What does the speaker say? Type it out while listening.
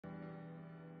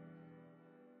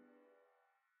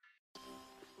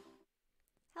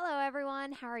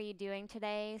everyone. How are you doing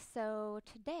today? So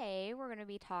today we're going to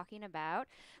be talking about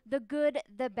the good,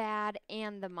 the bad,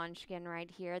 and the Munchkin right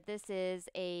here. This is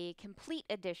a complete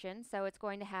edition, so it's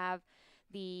going to have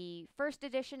the first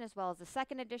edition as well as the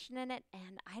second edition in it,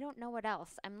 and I don't know what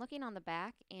else. I'm looking on the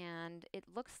back, and it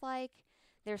looks like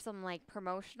there's some like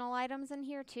promotional items in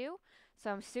here too,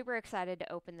 so I'm super excited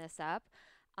to open this up.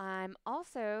 I'm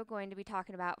also going to be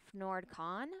talking about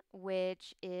FnordCon,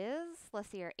 which is, let's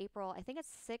see here, April, I think it's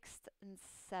 6th and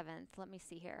 7th. Let me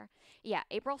see here. Yeah,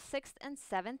 April 6th and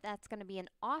 7th. That's going to be in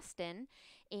Austin.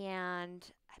 And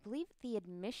I believe the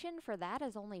admission for that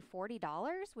is only $40,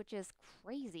 which is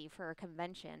crazy for a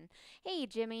convention. Hey,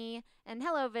 Jimmy, and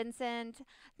hello, Vincent.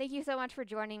 Thank you so much for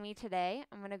joining me today.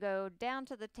 I'm going to go down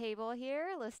to the table here.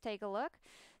 Let's take a look.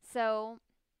 So,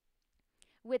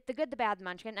 with the good, the bad, the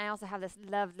Munchkin, I also have this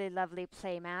lovely, lovely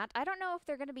playmat. I don't know if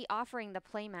they're going to be offering the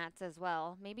playmats as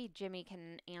well. Maybe Jimmy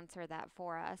can answer that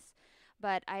for us.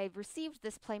 But I received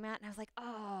this playmat and I was like,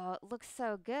 oh, it looks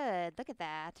so good. Look at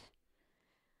that.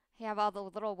 You have all the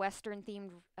little Western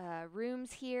themed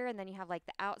rooms here, and then you have like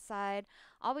the outside.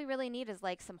 All we really need is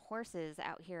like some horses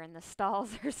out here in the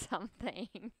stalls or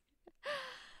something.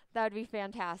 That would be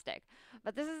fantastic.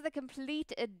 But this is the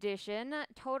complete edition,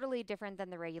 totally different than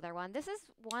the regular one. This is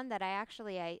one that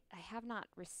I have not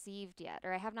received yet,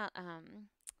 or I have not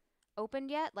opened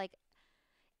yet. Like,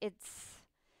 it's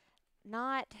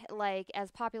not like as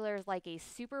popular as like a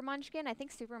Super Munchkin. I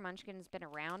think Super Munchkin's been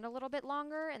around a little bit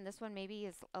longer, and this one maybe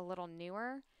is a little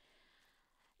newer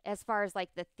as far as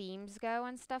like the themes go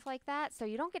and stuff like that. So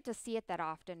you don't get to see it that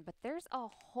often, but there's a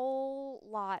whole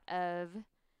lot of,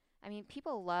 I mean,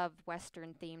 people love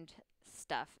Western themed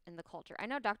stuff in the culture. I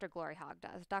know Dr. GloryHoundd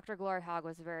does. Dr. GloryHoundd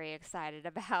was very excited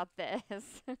about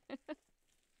this.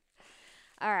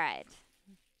 All right.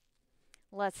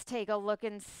 Let's take a look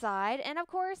inside. And of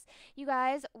course, you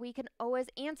guys, we can always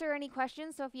answer any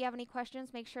questions. So if you have any questions,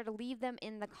 make sure to leave them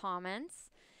in the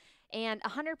comments. And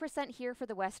 100% here for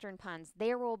the Western puns.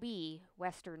 There will be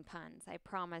Western puns, I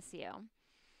promise you.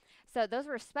 So those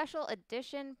were special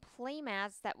edition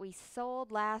playmats that we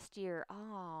sold last year.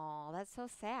 Oh, that's so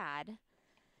sad.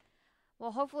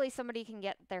 Well, hopefully somebody can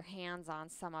get their hands on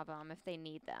some of them if they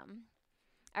need them.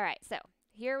 All right, so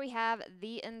here we have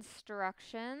the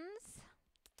instructions.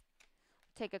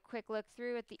 Take a quick look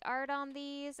through at the art on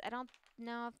these. I don't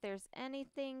know if there's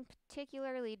anything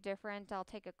particularly different. I'll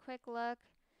take a quick look.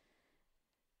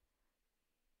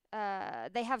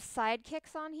 They have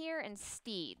sidekicks on here and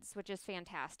steeds, which is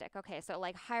fantastic. Okay, so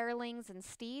like hirelings and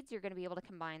steeds, you're going to be able to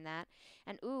combine that.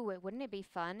 And ooh, wouldn't it be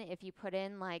fun if you put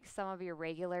in like some of your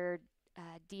regular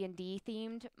D&D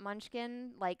themed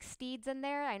Munchkin like steeds in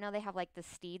there? I know they have like the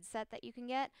steed set that you can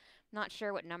get. Not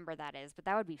sure what number that is, but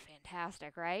that would be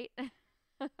fantastic, right?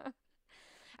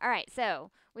 All right,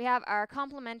 so we have our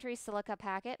complimentary silica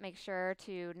packet. Make sure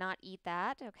to not eat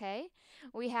that, okay?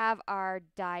 We have our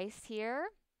dice here.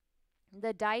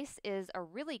 The dice is a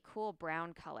really cool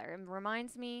brown color. It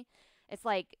reminds me, it's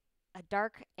like a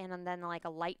dark and then like a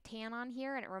light tan on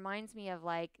here, and it reminds me of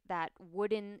like that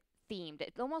wooden themed.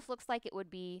 It almost looks like it would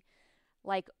be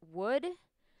like wood,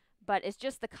 but it's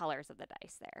just the colors of the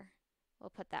dice there. We'll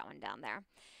put that one down there.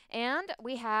 And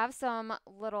we have some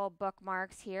little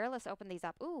bookmarks here. Let's open these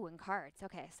up. Ooh, and cards.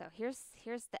 Okay, so here's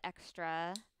the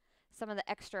extra, some of the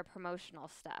extra promotional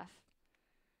stuff.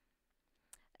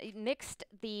 Mixed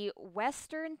the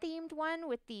Western themed one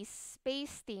with the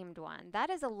space themed one.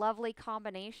 That is a lovely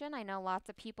combination. I know lots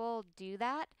of people do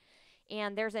that.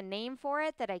 And there's a name for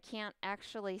it that I can't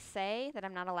actually say, that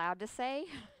I'm not allowed to say.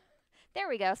 There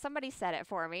we go. Somebody said it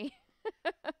for me.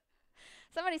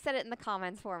 Somebody said it in the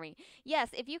comments for me. Yes,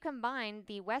 if you combine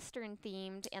the Western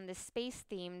themed and the space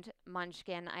themed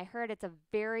Munchkin, I heard it's a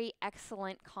very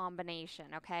excellent combination,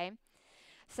 okay?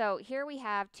 So here we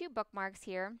have two bookmarks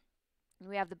here.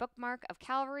 We have the bookmark of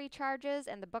cavalry charges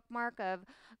and the bookmark of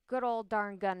good old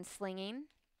darn gunslinging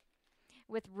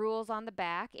with rules on the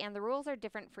back. And the rules are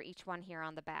different for each one here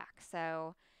on the back.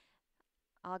 So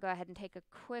I'll go ahead and take a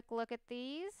quick look at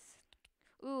these.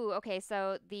 Ooh, okay,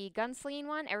 so the gunslinging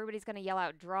one, everybody's going to yell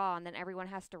out draw, and then everyone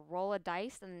has to roll a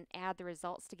dice and add the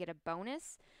results to get a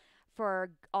bonus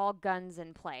for all guns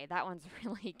in play. That one's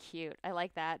really cute. I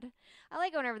like that. I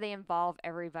like whenever they involve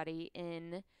everybody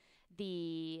in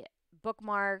the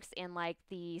bookmarks and like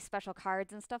the special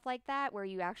cards and stuff like that, where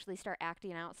you actually start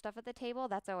acting out stuff at the table.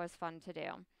 That's always fun to do.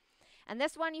 And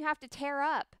this one you have to tear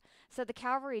up. So the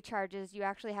cavalry charges, you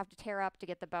actually have to tear up to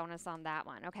get the bonus on that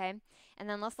one, okay? And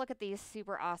then let's look at these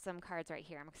super awesome cards right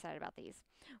here. I'm excited about these.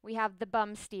 We have the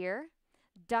Bum Steer,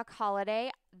 Duck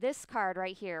Holiday. This card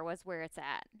right here was where it's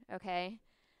at, okay?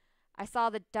 I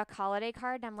saw the Duck Holiday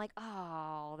card and I'm like,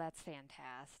 oh, that's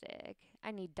fantastic.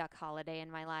 I need Duck Holiday in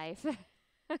my life.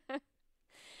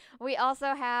 We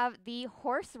also have the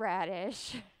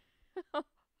horseradish.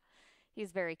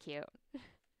 He's very cute.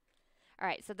 All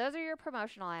right, so those are your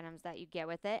promotional items that you get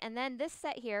with it. And then this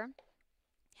set here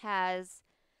has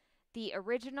the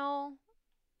original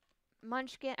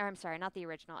Munchkin, or I'm sorry, not the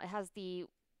original. It has the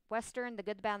Western, the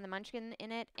Good, the Bad, and the Munchkin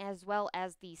in it, as well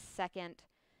as the second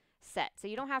set. So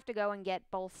you don't have to go and get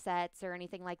both sets or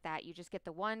anything like that. You just get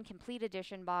the one complete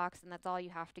edition box, and that's all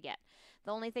you have to get.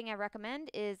 The only thing I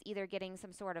recommend is either getting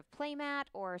some sort of playmat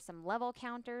or some level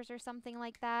counters or something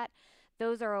like that.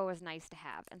 Those are always nice to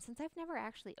have. And since I've never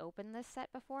actually opened this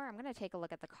set before, I'm going to take a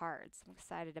look at the cards. I'm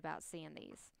excited about seeing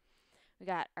these. We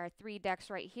got our 3 decks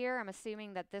right here. I'm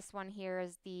assuming that this one here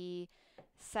is the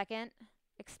second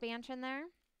expansion there.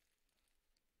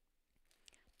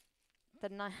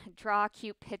 Draw a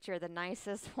cute picture. The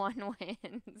nicest one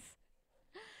wins.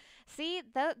 See,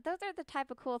 those are the type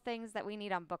of cool things that we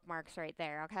need on bookmarks right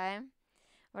there, okay?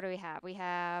 What do we have? We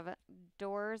have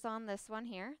doors on this one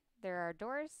here. There are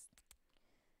doors.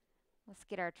 Let's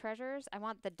get our treasures. I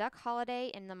want the Duck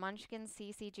Holiday in the Munchkin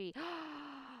CCG.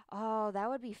 Oh, that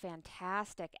would be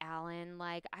fantastic, Alan.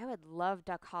 Like, I would love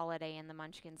Duck Holiday in the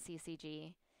Munchkin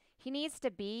CCG. He needs to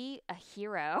be a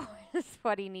hero, is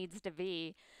what he needs to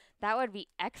be. That would be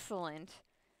excellent.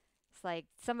 It's like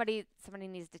somebody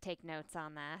needs to take notes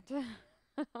on that.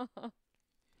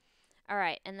 All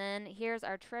right, and then here's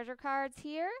our treasure cards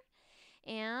here.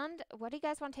 And what do you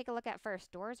guys want to take a look at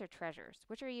first? Doors or treasures?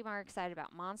 Which are you more excited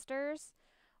about? Monsters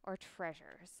or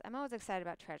treasures? I'm always excited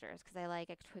about treasures because I like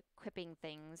equipping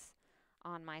things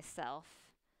on myself.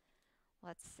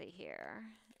 Let's see here.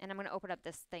 And I'm going to open up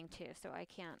this thing too so I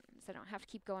don't have to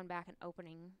keep going back and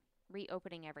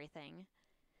reopening everything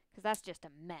because that's just a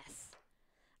mess.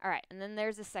 All right, and then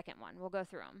there's the second one. We'll go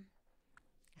through them.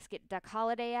 Let's get Duck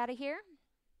Holiday out of here.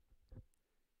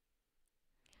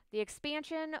 The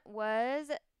expansion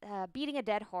was Beating a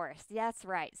Dead Horse. That's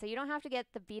right. So you don't have to get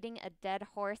the Beating a Dead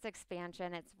Horse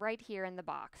expansion. It's right here in the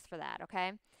box for that,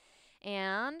 okay?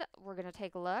 And we're going to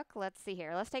take a look. Let's see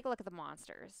here. Let's take a look at the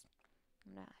monsters.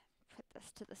 I'm going to put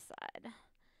this to the side.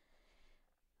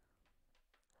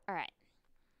 All right.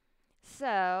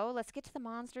 So let's get to the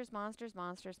monsters.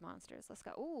 Let's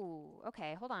go. Ooh,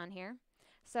 okay. Hold on here.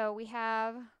 So we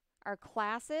have our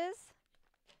classes.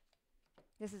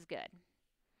 This is good.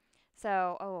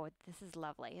 So, oh, this is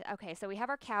lovely. Okay, so we have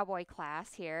our cowboy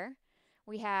class here.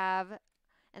 We have,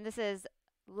 and this is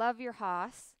Love Your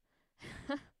Hoss.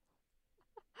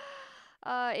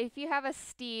 If you have a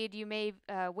steed, you may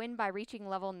win by reaching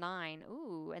level 9.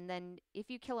 Ooh, and then if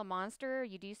you kill a monster,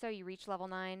 you do so, you reach level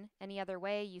 9. Any other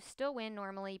way, you still win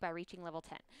normally by reaching level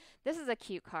 10. This is a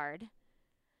cute card.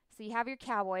 So you have your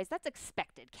cowboys. That's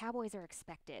expected. Cowboys are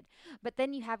expected. But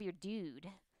then you have your dude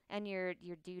and your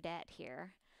dudette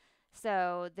here.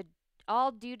 So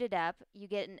all duded up, you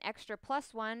get an extra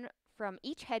 +1 from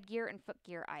each headgear and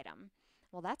footgear item.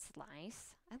 Well, that's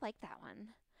nice. I like that one.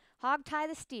 Hog tie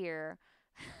the steer.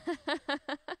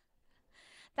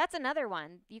 That's another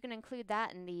one. You can include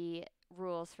that in the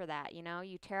rules for that. You know,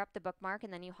 you tear up the bookmark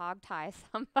and then you hog tie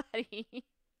somebody.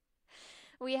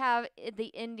 We have the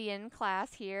Indian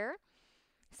class here.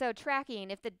 So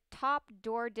tracking, if the top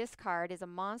door discard is a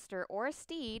monster or a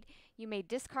steed, you may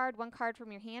discard 1 card from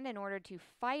your hand in order to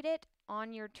fight it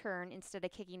on your turn instead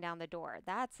of kicking down the door.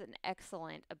 That's an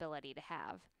excellent ability to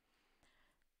have.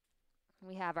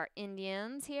 We have our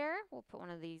Indians here. We'll put one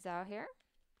of these out here.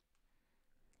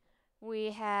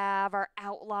 We have our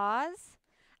outlaws.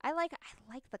 I like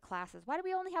the classes. Why do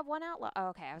we only have 1 outlaw? Oh,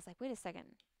 okay, I was like, wait a second.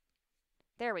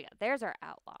 There we go. There's our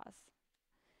outlaws.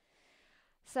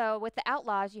 So with the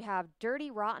outlaws, you have Dirty,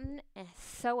 Rotten, and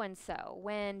so-and-so.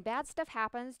 When bad stuff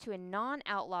happens to a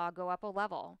non-outlaw, go up a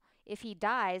level. If he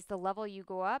dies, the level you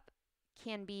go up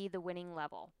can be the winning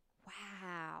level.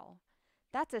 Wow.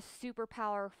 That's a super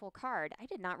powerful card. I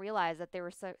did not realize that there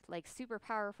were super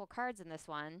powerful cards in this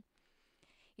one.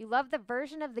 You love the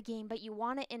version of the game, but you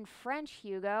want it in French,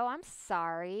 Hugo. I'm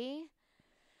sorry.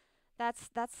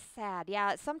 That's sad.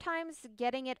 Yeah, sometimes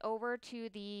getting it over to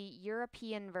the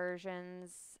European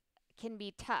versions can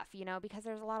be tough, you know, because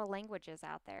there's a lot of languages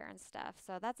out there and stuff.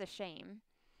 So that's a shame.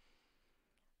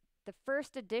 The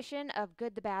first edition of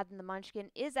Good, the Bad, and the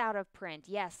Munchkin is out of print.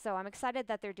 Yes, so I'm excited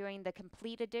that they're doing the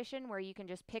complete edition where you can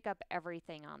just pick up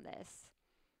everything on this.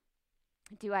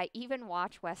 Do I even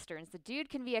watch Westerns? The dude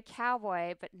can be a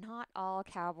cowboy, but not all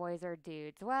cowboys are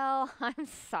dudes. Well, I'm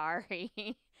sorry.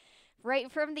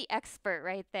 Right from the expert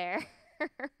right there.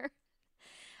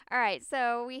 All right,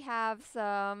 so we have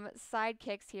some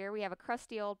sidekicks here. We have a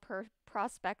crusty old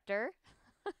prospector.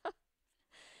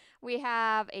 We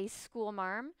have a school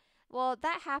marm. Well,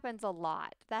 that happens a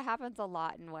lot. That happens a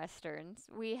lot in westerns.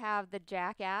 We have the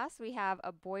jackass. We have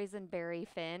a boysenberry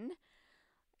Finn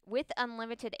with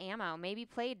unlimited ammo, maybe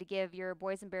played to give your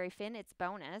boysenberry Finn its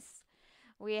bonus.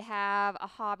 We have a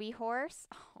hobby horse.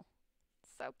 Oh,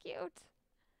 so cute.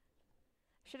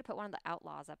 Should have put one of the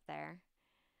outlaws up there.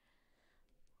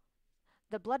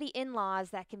 The bloody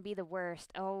in-laws that can be the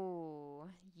worst. Oh,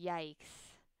 yikes.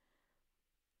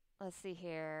 Let's see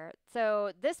here.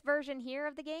 So this version here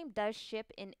of the game does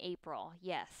ship in April.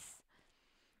 Yes.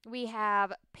 We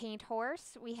have paint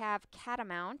horse. We have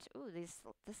catamount. Ooh,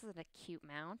 this is a cute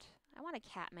mount. I want a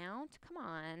cat mount. Come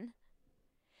on.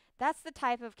 That's the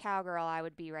type of cowgirl I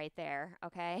would be right there,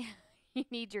 okay? You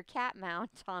need your cat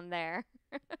mount on there.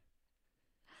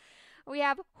 We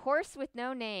have horse with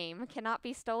no name. Cannot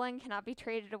be stolen, cannot be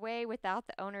traded away without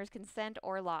the owner's consent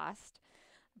or lost.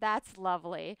 That's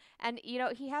lovely. And you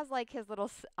know, he has like his little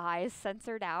eyes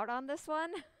censored out on this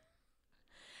one.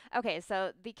 Okay,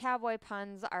 so the cowboy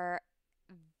puns are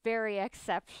very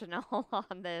exceptional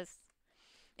on this.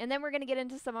 And then we're going to get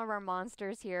into some of our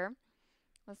monsters here.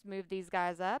 Let's move these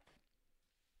guys up.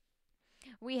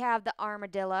 We have the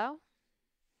armadillo.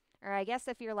 Or I guess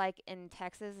if you're like in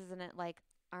Texas, isn't it like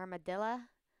armadillo?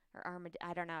 Or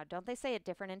I don't know. Don't they say it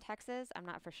different in Texas? I'm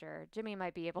not for sure. Jimmy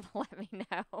might be able to let me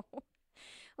know.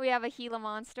 We have a Gila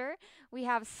monster. We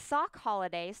have sock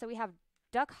holiday. So we have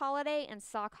duck holiday and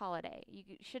sock holiday. You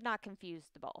should not confuse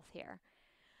the both here.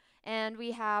 And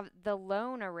we have the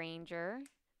lone arranger.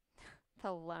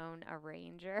 The lone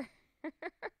arranger.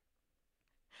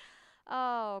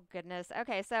 Oh, goodness.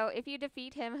 Okay, so if you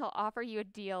defeat him, he'll offer you a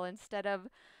deal. Instead of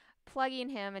plugging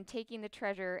him and taking the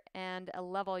treasure and a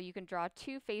level, you can draw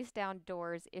 2 face-down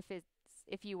doors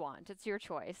if you want. It's your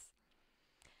choice.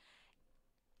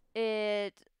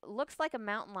 It looks like a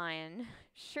mountain lion.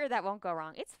 Sure, that won't go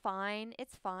wrong. It's fine.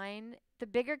 It's fine. The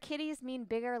bigger kitties mean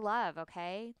bigger love,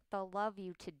 okay? They'll love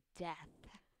you to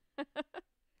death.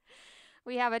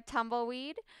 We have a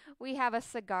tumbleweed. We have a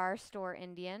cigar store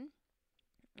Indian.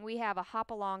 We have a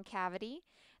hop-along cavity.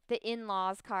 The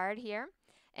in-laws card here.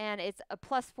 And it's a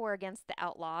 +4 against the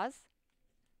outlaws.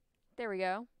 There we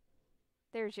go.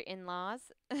 There's your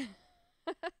in-laws.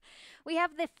 We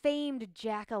have the famed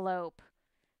jackalope.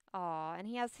 Aw, and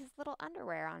he has his little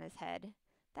underwear on his head.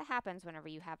 That happens whenever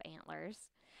you have antlers.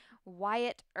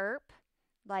 Wyatt Earp,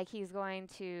 like he's going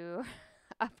to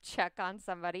upchuck on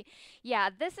somebody. Yeah,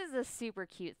 this is a super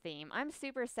cute theme. I'm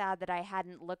super sad that I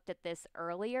hadn't looked at this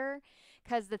earlier,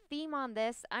 because the theme on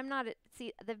this,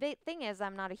 the big thing is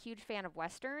I'm not a huge fan of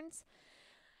Westerns,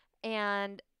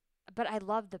 but I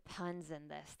love the puns in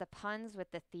this. The puns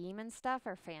with the theme and stuff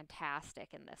are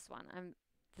fantastic in this one.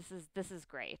 This is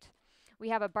great. We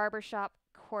have a barbershop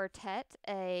quartet,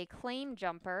 a claim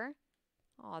jumper.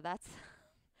 Oh, that's...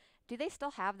 Do they still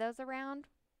have those around?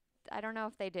 I don't know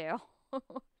if they do.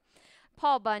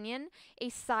 Paul Bunyan,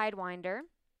 a sidewinder.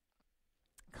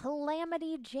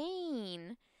 Calamity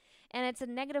Jane. And it's a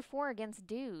 -4 against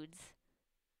dudes.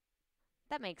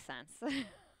 That makes sense.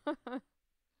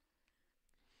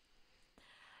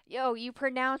 Yo, you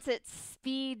pronounce it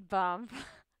speed bump.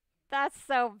 That's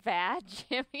so bad,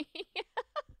 Jimmy.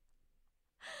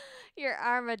 Your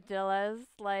armadillos,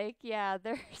 like, yeah,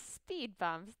 they're speed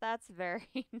bumps. That's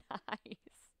very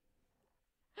nice.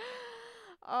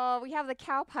 Oh, we have the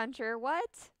cowpuncher.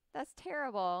 What? That's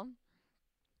terrible.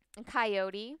 A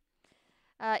coyote.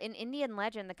 In Indian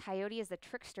legend, the coyote is the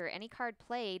trickster. Any card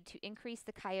played to increase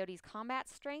the coyote's combat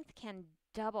strength can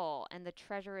double, and the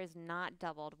treasure is not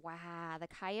doubled. Wow, the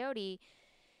coyote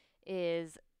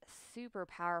is super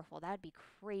powerful. That'd be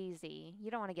crazy. You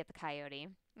don't want to get the coyote.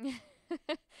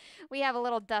 We have a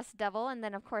little dust devil, and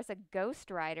then, of course, a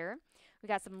ghost rider. We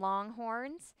got some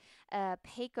longhorns, a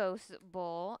Pecos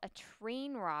bull, a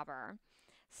train robber.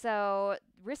 So,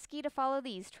 risky to follow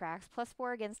these tracks.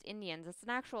 +4 against Indians. It's an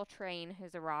actual train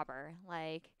who's a robber.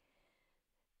 Like,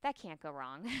 that can't go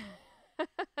wrong.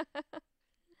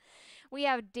 We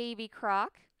have Davy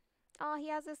Croc. Oh, he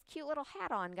has this cute little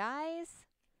hat on, guys.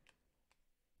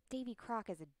 Davy Croc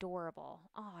is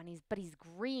adorable. Oh, and he's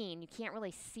green. You can't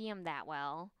really see him that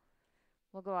well.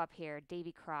 We'll go up here.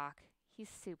 Davy Croc. He's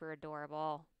super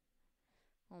adorable.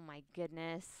 Oh my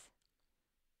goodness.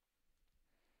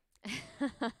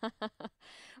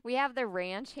 We have the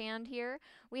ranch hand here.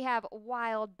 We have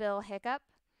Wild Bill Hiccup.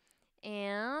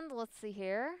 And let's see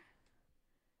here.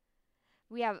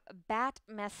 We have Bat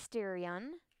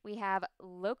Mysterion. We have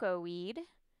Loco Weed.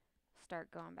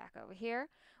 Start going back over here.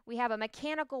 We have a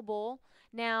mechanical bull.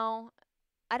 Now,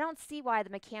 I don't see why the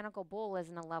mechanical bull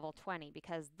isn't a level 20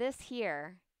 because this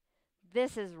here,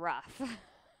 this is rough.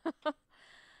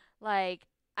 Like,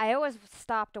 I always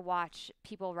stop to watch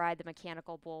people ride the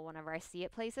mechanical bull whenever I see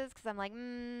it places because I'm like,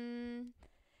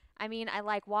 I mean, I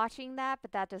like watching that,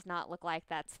 but that does not look like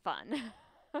that's fun.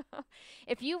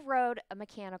 If you rode a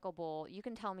mechanical bull, you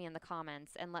can tell me in the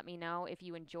comments and let me know if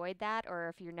you enjoyed that or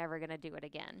if you're never going to do it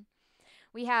again.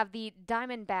 We have the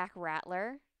Diamondback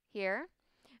Rattler here.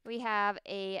 We have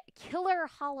a Killer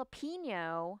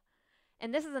Jalapeno,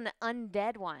 and this is an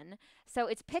undead one. So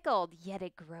it's pickled, yet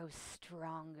it grows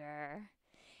stronger.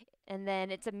 And then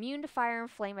it's immune to fire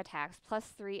and flame attacks,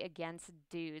 +3 against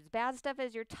dudes. Bad stuff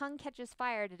is your tongue catches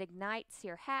fire, it ignites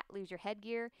your hat, lose your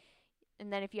headgear.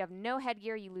 And then if you have no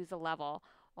headgear, you lose a level.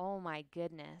 Oh my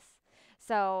goodness.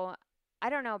 So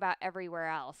I don't know about everywhere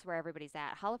else where everybody's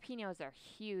at. Jalapenos are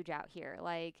huge out here.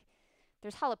 Like,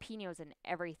 there's jalapenos in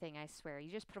everything, I swear. You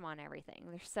just put them on everything.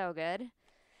 They're so good.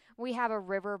 We have a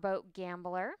Riverboat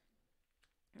Gambler.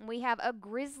 We have a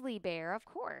Grizzly Bear, of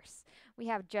course. We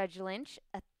have Judge Lynch,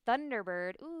 a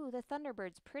Thunderbird. Ooh, the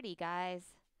Thunderbird's pretty,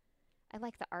 guys. I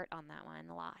like the art on that one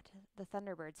a lot. The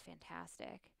Thunderbird's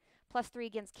fantastic. +3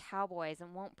 against Cowboys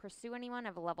and won't pursue anyone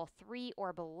of a level 3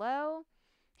 or below.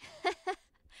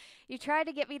 You tried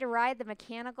to get me to ride the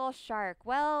mechanical shark.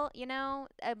 Well, you know,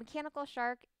 a mechanical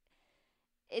shark,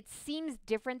 it seems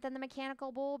different than the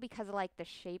mechanical bull because of like the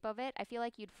shape of it. I feel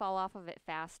like you'd fall off of it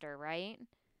faster, right?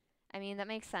 I mean, that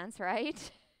makes sense,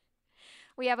 right?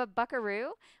 We have a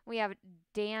Buckaroo. We have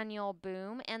Daniel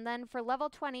Boom. And then for level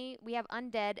 20, we have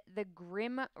Undead, the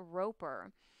Grim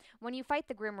Roper. When you fight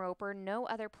the Grim Roper, no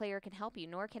other player can help you,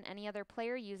 nor can any other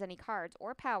player use any cards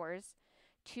or powers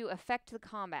to affect the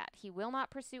combat. He will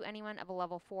not pursue anyone of a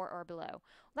level 4 or below. Well,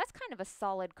 that's kind of a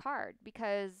solid card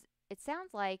because it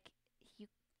sounds like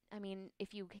I mean,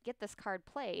 if you get this card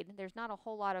played, there's not a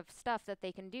whole lot of stuff that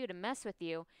they can do to mess with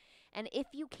you. And if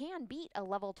you can beat a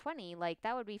level 20, like,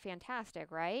 that would be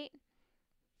fantastic, right?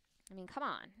 I mean, come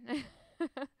on.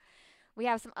 We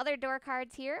have some other door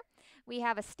cards here. We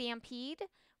have a Stampede,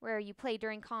 where you play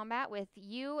during combat with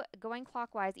you going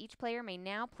clockwise. Each player may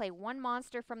now play one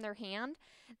monster from their hand.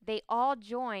 They all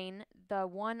join the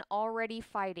one already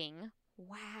fighting.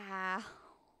 Wow.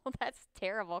 That's a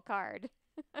terrible card.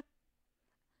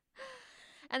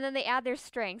 And then they add their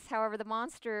strengths. However,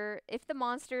 if the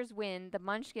monsters win, the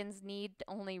Munchkins need to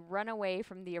only run away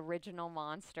from the original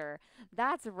monster.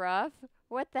 That's rough.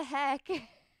 What the heck?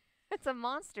 It's a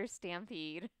monster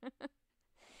stampede.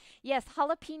 Yes,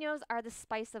 jalapenos are the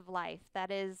spice of life.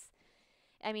 That is,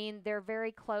 I mean, they're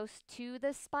very close to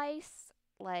the spice,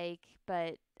 like,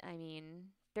 but, I mean,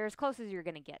 they're as close as you're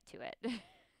going to get to it.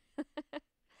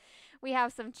 We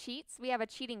have some cheats. We have a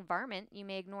cheating varmint. You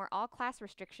may ignore all class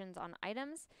restrictions on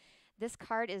items. This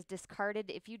card is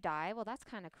discarded if you die. Well, that's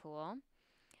kind of cool.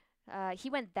 He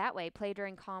went that way. Play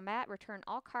during combat. Return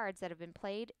all cards that have been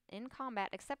played in combat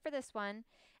except for this one.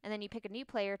 And then you pick a new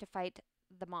player to fight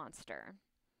the monster.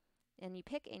 And you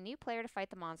pick a new player to fight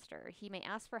the monster. He may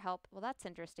ask for help. Well, that's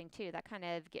interesting, too. That kind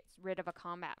of gets rid of a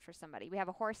combat for somebody. We have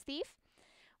a horse thief,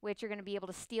 which you're going to be able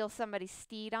to steal somebody's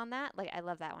steed on that. Like, I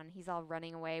love that one. He's all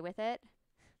running away with it.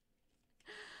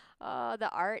 Oh,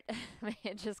 the art,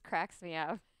 it just cracks me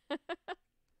up.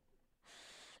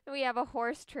 We have a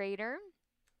horse trader.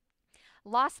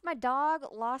 Lost my dog,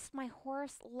 lost my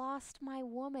horse, lost my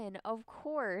woman. Of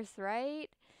course,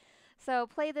 right? So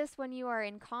play this when you are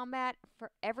in combat.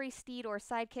 For every steed or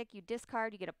sidekick you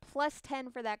discard, you get a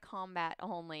 +10 for that combat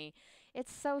only.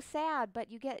 It's so sad,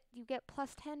 but you get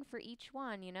 +10 for each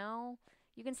one, you know?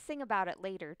 You can sing about it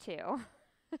later, too.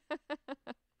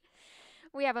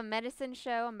 We have a medicine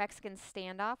show, a Mexican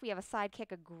standoff. We have a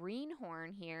sidekick, a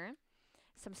greenhorn here.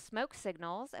 Some smoke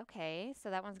signals. Okay,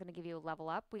 so that one's going to give you a level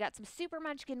up. We got some Super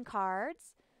Munchkin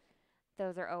cards.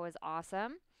 Those are always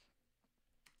awesome.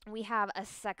 We have a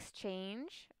sex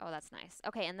change. Oh, that's nice.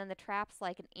 Okay, and then the traps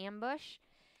like an ambush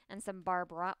and some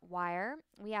barbed wire.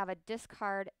 We have a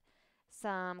discard,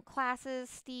 some classes,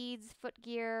 steeds,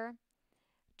 footgear,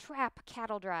 trap,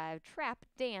 cattle drive, trap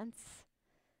dance.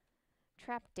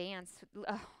 Trap dance.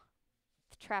 Oh,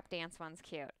 the trap dance one's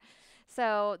cute.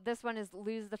 So this one is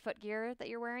lose the footgear that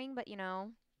you're wearing, but you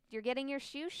know, you're getting your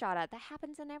shoes shot at. That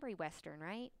happens in every Western,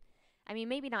 right? I mean,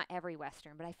 maybe not every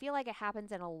Western, but I feel like it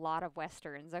happens in a lot of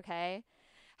Westerns, okay?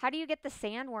 How do you get the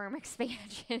sandworm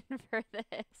expansion for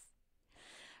this?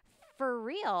 For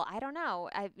real, I don't know.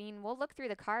 I mean, we'll look through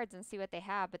the cards and see what they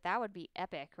have, but that would be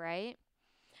epic, right?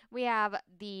 We have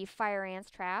the Fire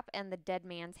Ants trap and the Dead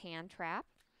Man's Hand trap.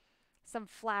 Some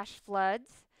flash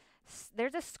floods.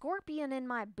 There's a scorpion in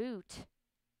my boot,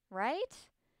 right?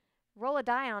 Roll a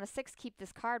die on a 6. Keep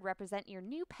this card. Represent your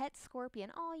new pet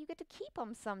scorpion. Oh, you get to keep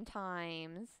them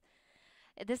sometimes.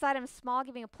 This item is small,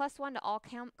 giving a +1 to all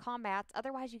combats.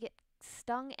 Otherwise, you get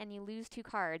stung and you lose 2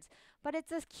 cards. But it's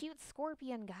this cute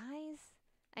scorpion, guys.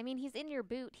 I mean, he's in your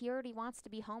boot. He already wants to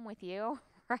be home with you,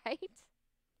 right?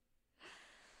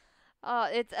 Oh,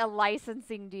 it's a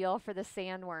licensing deal for the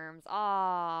sandworms.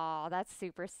 Oh, that's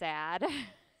super sad.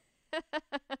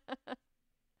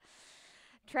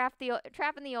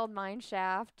 Trapping the old mine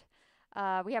shaft.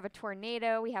 We have a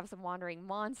tornado. We have some wandering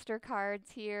monster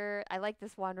cards here. I like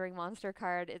this wandering monster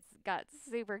card. It's got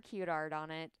super cute art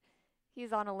on it.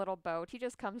 He's on a little boat. He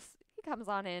comes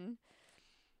on in.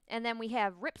 And then we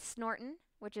have Rip Snortin',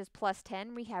 which is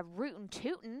 +10. We have Rootin'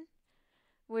 Tootin',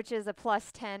 which is a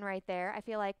 +10 right there. I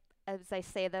feel like as I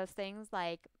say those things,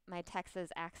 like my Texas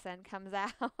accent comes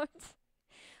out.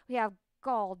 We have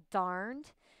Gall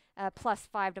Darned,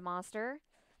 +5 to monster.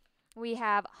 We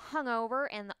have Hungover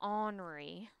and the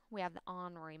Ornery. We have the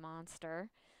Ornery monster.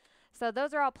 So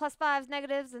those are all +5s,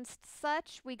 negatives, and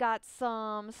such. We got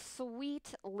some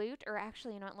sweet loot. Or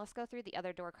actually, you know what? Let's go through the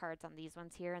other door cards on these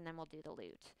ones here, and then we'll do the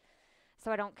loot.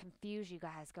 So I don't confuse you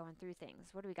guys going through things.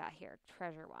 What do we got here,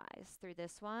 treasure-wise? Through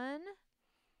this one.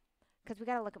 Because we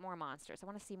got to look at more monsters. I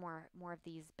want to see more of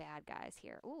these bad guys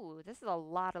here. Ooh, this is a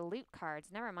lot of loot cards.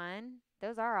 Never mind.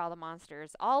 Those are all the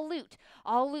monsters. All loot.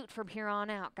 All loot from here on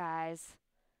out, guys.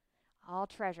 All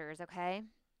treasures, okay?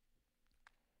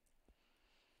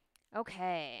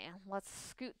 Okay, let's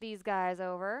scoot these guys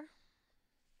over.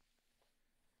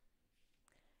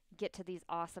 Get to these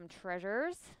awesome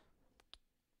treasures.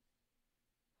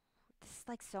 This is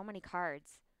like so many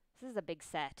cards. This is a big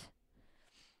set.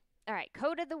 All right,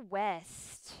 Code of the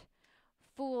West.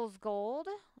 Fool's Gold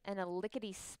and a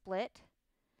Lickety Split.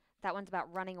 That one's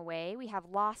about running away. We have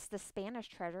Lost the Spanish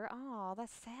Treasure. Oh,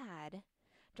 that's sad.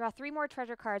 Draw 3 more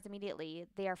treasure cards immediately.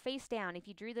 They are face down. If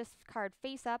you drew this card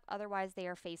face up, otherwise they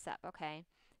are face up. Okay.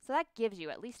 So that gives you,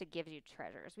 at least it gives you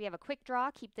treasures. We have a quick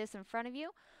draw. Keep this in front of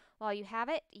you. While you have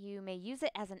it, you may use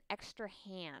it as an extra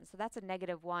hand. So that's a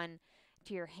 -1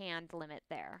 to your hand limit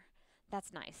there.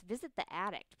 That's nice. Visit the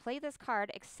Addict. Play this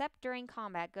card except during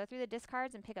combat. Go through the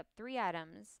discards and pick up 3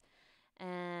 items.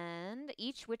 And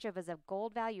each which of is a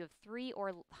gold value of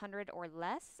 300 or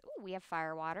less. Ooh, we have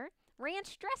Firewater.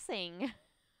 Ranch dressing.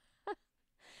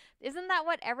 Isn't that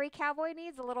what every cowboy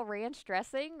needs? A little ranch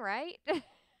dressing, right?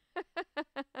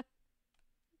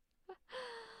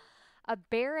 A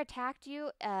bear attacked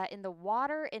you in the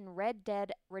water in Red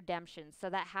Dead Redemption. So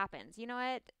that happens. You know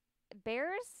what?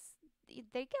 Bears,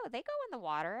 they go in the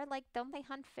water. Like, don't they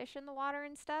hunt fish in the water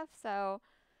and stuff? So,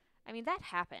 I mean, that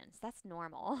happens. That's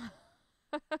normal.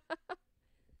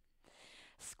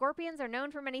 Scorpions are known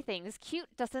for many things.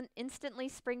 Cute doesn't instantly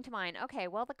spring to mind. Okay,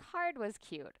 well, the card was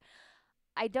cute.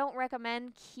 I don't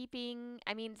recommend keeping...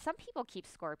 I mean, some people keep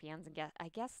scorpions, and I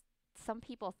guess some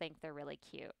people think they're really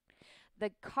cute.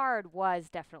 The card was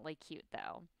definitely cute,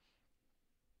 though.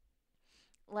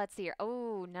 Let's see here.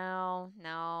 Oh, no.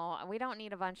 We don't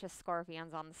need a bunch of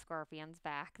scorpions on the scorpion's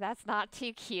back. That's not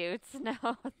too cute.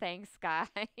 No, thanks, guys.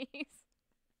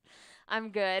 I'm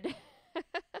good.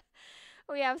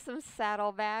 We have some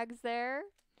saddlebags there.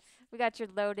 We got your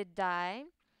loaded die.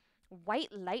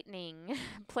 White Lightning.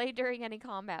 Play during any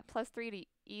combat. +3 to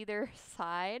either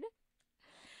side.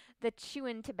 The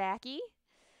Chewin' Tobacco.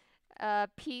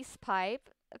 Peace Pipe.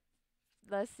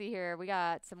 Let's see here. We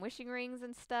got some wishing rings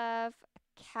and stuff.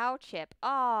 Cow chip.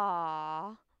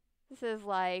 Aww. This is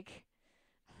like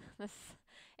this.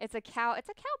 It's a cow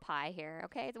pie here.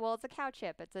 Okay. Well, it's a cow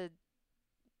chip. It's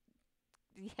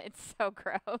so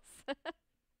gross.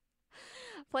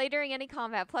 Play during any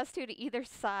combat. +2 to either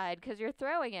side because you're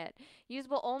throwing it.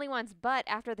 Usable only once, but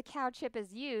after the cow chip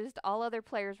is used, all other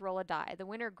players roll a die. The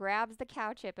winner grabs the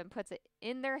cow chip and puts it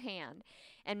in their hand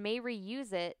and may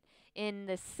reuse it in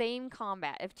the same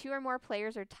combat. If 2 or more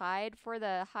players are tied for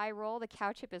the high roll, the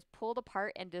cow chip is pulled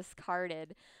apart and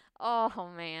discarded.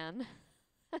 Oh, man.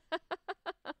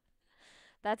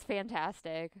 That's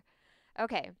fantastic.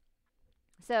 Okay.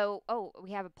 So,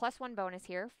 we have a +1 bonus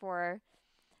here for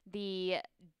the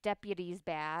deputy's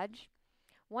badge.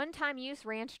 One-time use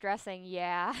ranch dressing.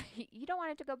 Yeah, you don't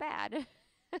want it to go bad.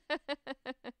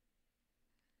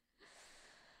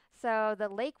 So the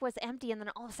lake was empty, and then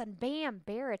all of a sudden, bam,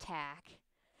 bear attack.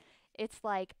 It's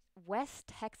like West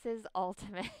Texas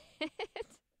Ultimate.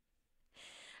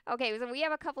 Okay, so we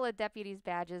have a couple of deputies'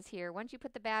 badges here. Once you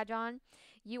put the badge on,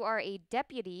 you are a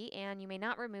deputy, and you may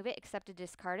not remove it except to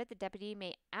discard it. The deputy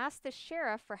may ask the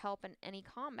sheriff for help in any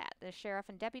combat. The sheriff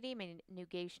and deputy may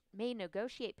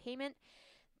negotiate payment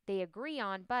they agree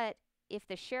on, but if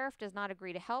the sheriff does not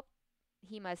agree to help,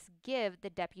 he must give the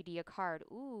deputy a card.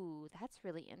 Ooh, that's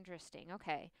really interesting.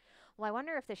 Okay. Well, I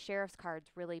wonder if the sheriff's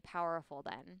card's really powerful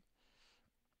then.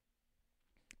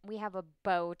 We have a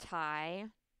bow tie.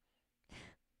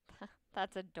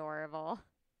 That's adorable.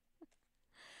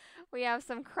 We have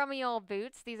some crummy old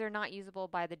boots. These are not usable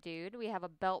by the dude. We have a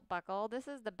belt buckle. This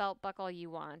is the belt buckle you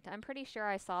want. I'm pretty sure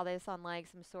I saw this on like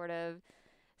some sort of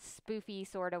spoofy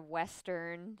sort of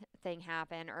Western thing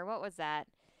happen. Or what was that?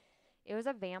 It was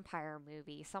a vampire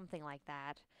movie, something like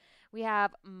that. We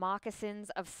have moccasins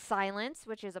of silence,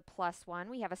 which is a +1.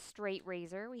 We have a straight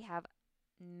razor. We have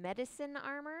medicine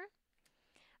armor.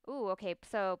 Ooh, okay.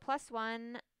 So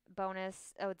 +1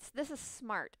 bonus. Oh, this is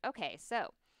smart. Okay,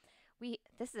 so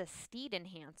this is a steed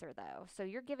enhancer though. So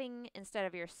you're giving instead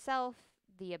of yourself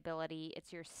the ability,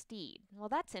 it's your steed. Well,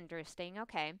 that's interesting.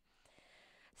 Okay.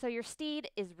 So your steed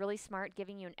is really smart,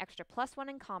 giving you an extra +1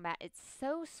 in combat. It's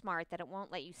so smart that it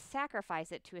won't let you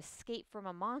sacrifice it to escape from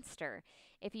a monster.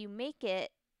 If you make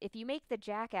the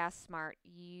jackass smart,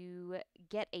 you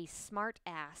get a smart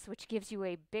ass, which gives you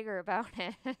a bigger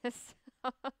bonus.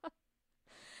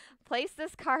 Place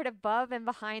this card above and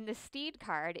behind the steed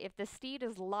card. If the steed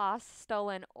is lost,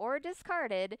 stolen, or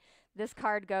discarded, this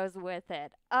card goes with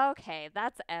it. Okay,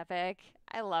 that's epic.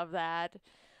 I love that.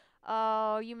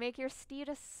 Oh, you make your steed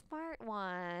a smart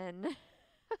one.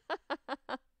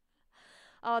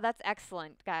 Oh, that's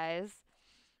excellent, guys.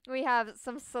 We have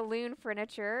some saloon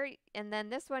furniture, and then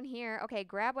this one here. Okay,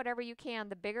 grab whatever you can.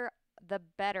 The bigger, the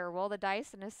better. Roll the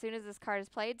dice, and as soon as this card is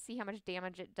played, see how much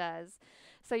damage it does.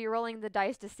 So you're rolling the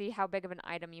dice to see how big of an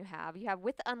item you have. You have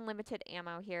with unlimited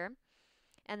ammo here.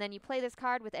 And then you play this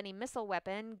card with any missile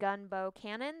weapon, gun, bow,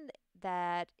 cannon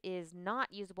that is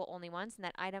not usable only once, and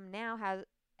that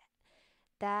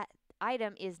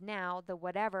item is now the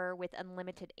whatever with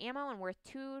unlimited ammo and worth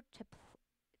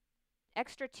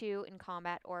extra 2 in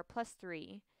combat or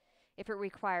 +3 if it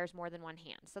requires more than one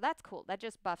hand. So that's cool. That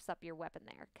just buffs up your weapon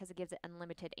there because it gives it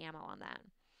unlimited ammo on that.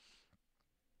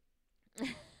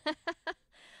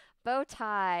 Bow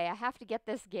tie. I have to get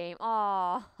this game.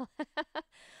 Aw.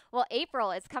 Well,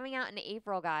 April. It's coming out in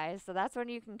April, guys. So that's when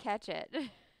you can catch it.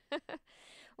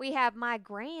 We have my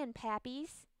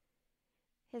grandpappy's.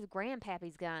 His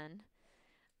grandpappy's gun.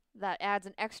 That adds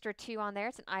an extra 2 on there.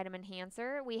 It's an item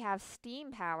enhancer. We have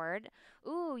steam powered.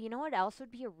 Ooh, you know what else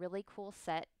would be a really cool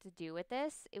set to do with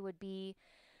this? It would be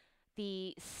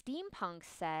the steampunk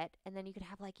set, and then you could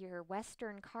have like your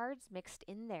Western cards mixed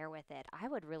in there with it. I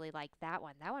would really like that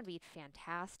one. That would be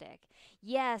fantastic.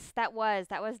 Yes, that was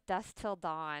Dusk Till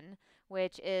Dawn,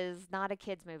 which is not a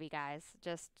kids movie, guys.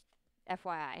 Just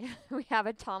FYI. We have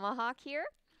a tomahawk here.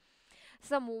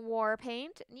 Some war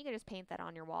paint. You can just paint that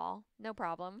on your wall. No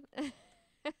problem.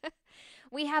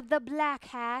 We have the black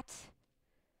hat.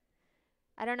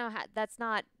 I don't know how, that's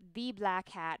not the black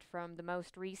hat from the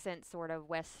most recent sort of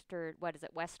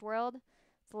Westworld?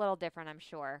 It's a little different, I'm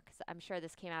sure, because I'm sure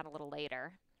this came out a little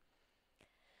later.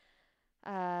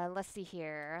 Let's see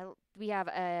here. We have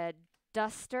a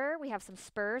duster. We have some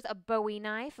spurs. A Bowie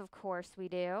knife, of course we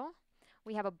do.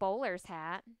 We have a bowler's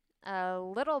hat. A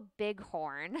little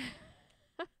bighorn.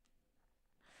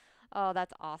 Oh,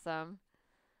 that's awesome.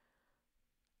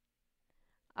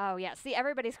 Oh, yeah. See,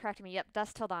 everybody's correcting me. Yep,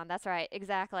 Dusk Till Dawn. That's right.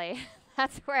 Exactly.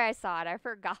 That's where I saw it. I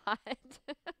forgot.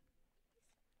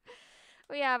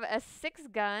 We have a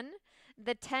 6-gun,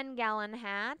 the 10-gallon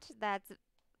hat. That's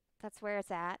where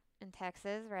it's at in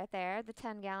Texas, right there. The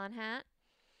 10-gallon hat.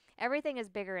 Everything is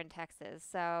bigger in Texas,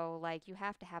 so like you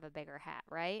have to have a bigger hat,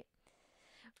 right?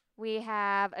 We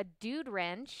have a dude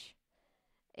wrench.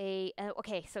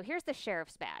 Okay, so here's the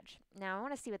sheriff's badge. Now I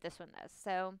want to see what this one does.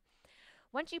 So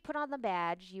once you put on the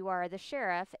badge, you are the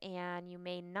sheriff, and you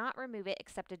may not remove it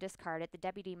except to discard it. The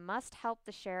deputy must help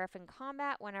the sheriff in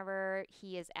combat whenever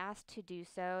he is asked to do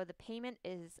so. The payment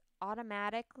is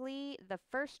automatically the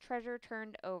first treasure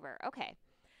turned over. Okay.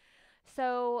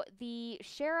 So the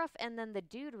sheriff and then the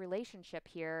dude relationship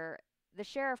here, the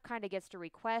sheriff kind of gets to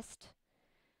request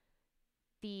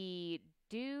the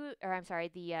dude, or I'm sorry,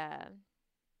 the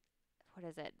what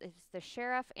is it? It's the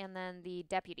sheriff and then the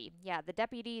deputy. Yeah, the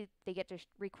deputy, they get to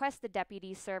request the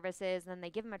deputy's services, and then they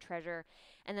give him a treasure.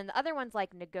 And then the other one's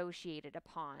like negotiated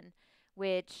upon,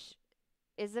 which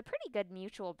is a pretty good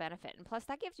mutual benefit. And plus,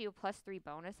 that gives you a +3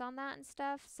 bonus on that and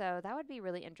stuff. So that would be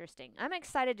really interesting. I'm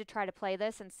excited to try to play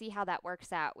this and see how that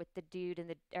works out with the dude and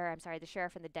the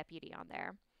sheriff and the deputy on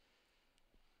there.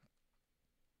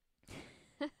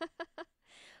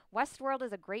 Westworld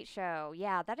is a great show.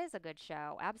 Yeah, that is a good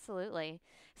show. Absolutely.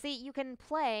 See, you can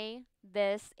play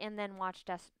this and then watch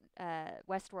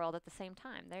Westworld at the same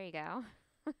time. There you go.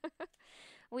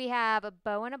 We have a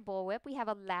bow and a bullwhip. We have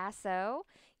a lasso,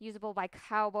 usable by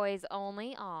cowboys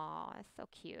only. Aw, that's so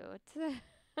cute.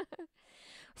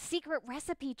 Secret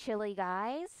recipe chili,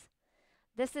 guys.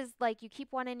 This is like you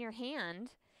keep one in your hand.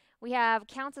 We have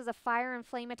counts as a fire and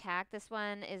flame attack. This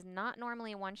one is not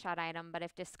normally a one-shot item, but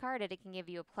if discarded, it can give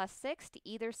you a +6 to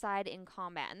either side in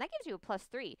combat. And that gives you a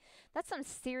 +3. That's some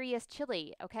serious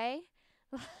chili, okay?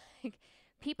 Like,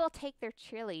 people take their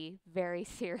chili very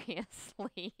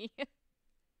seriously.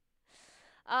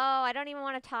 Oh, I don't even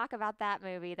want to talk about that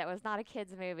movie. That was not a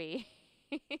kid's movie.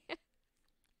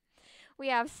 We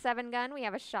have 7-gun, we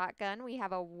have a shotgun, we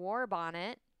have a war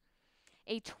bonnet,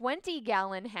 a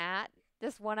 20-gallon hat.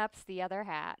 This one-ups the other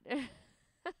hat.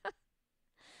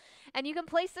 And you can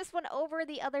place this one over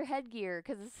the other headgear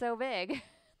because it's so big.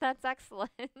 That's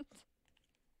excellent.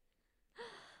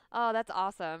 Oh, that's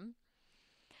awesome.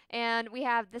 And we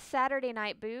have the Saturday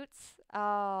night boots.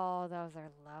 Oh, those are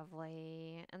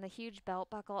lovely. And the huge belt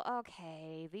buckle.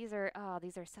 Okay, these are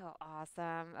so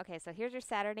awesome. Okay, so here's your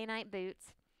Saturday night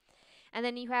boots. And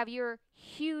then you have your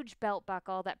huge belt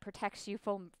buckle that protects you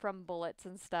from bullets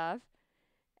and stuff.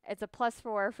 It's a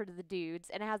 +4 for the dudes,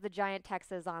 and it has the giant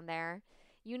Texas on there.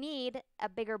 You need a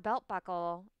bigger belt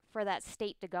buckle for that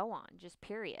state to go on, just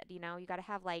period. You know, you got to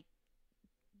have like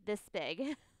this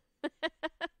big.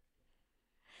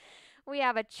 We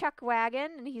have a Chuck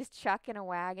wagon, and he's Chuck in a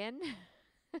wagon.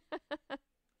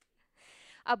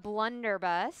 A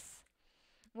blunderbuss.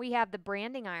 We have the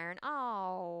branding iron.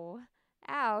 Oh,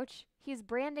 ouch. He's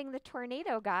branding the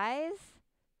tornado, guys.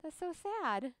 That's so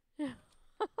sad.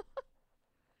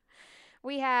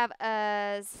 We have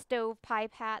a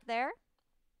stovepipe hat there.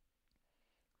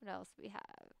 What else do we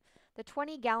have? The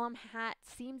 20-gallon hat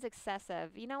seems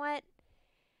excessive. You know what?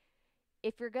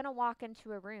 If you're going to walk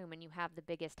into a room and you have the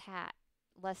biggest hat,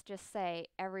 let's just say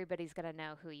everybody's going to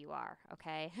know who you are,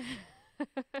 okay?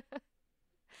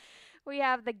 We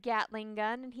have the Gatling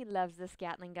gun, and he loves this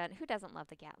Gatling gun. Who doesn't love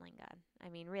the Gatling gun? I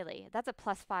mean, really, that's a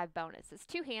 +5 bonus. It's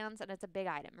 2 hands, and it's a big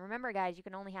item. Remember, guys, you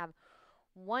can only have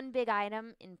one big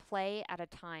item in play at a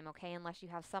time, okay? Unless you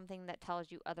have something that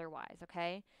tells you otherwise,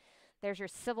 okay? There's your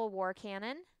Civil War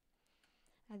cannon.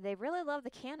 They really love the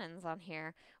cannons on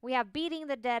here. We have Beating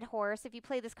the Dead Horse. If you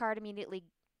play this card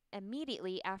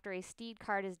immediately after a steed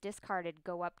card is discarded,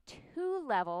 go up 2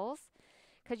 levels.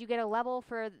 Because you get a level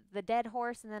for the dead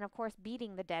horse and then, of course,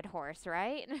 beating the dead horse,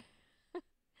 right?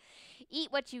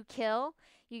 Eat What You Kill.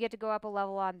 You get to go up a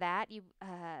level on that.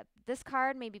 This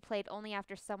card may be played only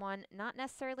after someone, not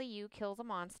necessarily you, kills a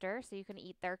monster, so you can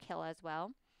eat their kill as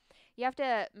well. You have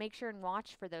to make sure and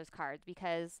watch for those cards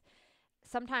because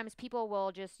sometimes people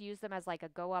will just use them as like a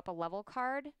go up a level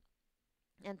card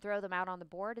and throw them out on the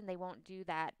board, and they won't do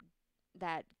that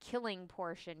killing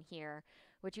portion here,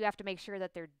 which you have to make sure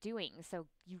that they're doing so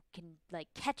you can like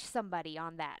catch somebody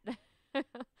on that.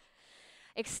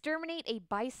 Exterminate a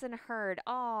bison herd.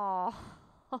 Oh,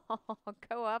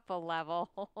 go up a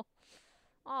level.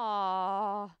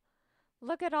 Oh,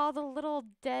 look at all the little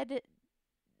dead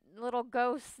little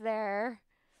ghosts there.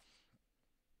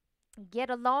 Get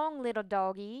along, little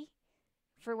doggy.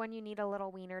 For when you need a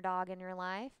little wiener dog in your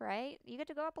life, right? You get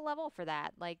to go up a level for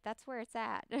that. Like, that's where it's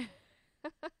at.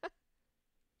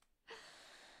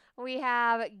 We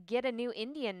have Get a New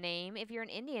Indian Name. If you're an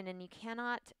Indian and you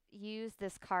cannot use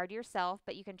this card yourself,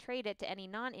 but you can trade it to any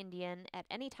non-Indian at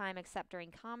any time except during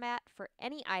combat for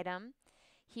any item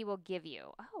he will give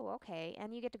you. Oh, okay.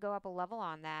 And you get to go up a level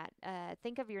on that.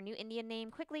 Think of your new Indian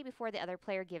name quickly before the other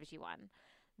player gives you one.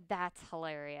 That's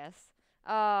hilarious.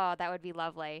 Oh, that would be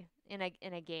lovely in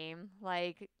a game.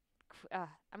 Like,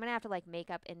 I'm gonna have to like make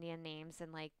up Indian names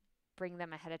and like bring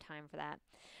them ahead of time for that.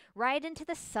 Ride into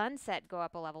the Sunset, go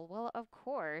up a level. Well, of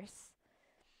course.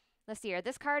 Let's see here.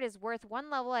 This card is worth 1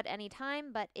 level at any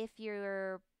time, but if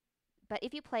you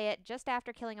play it just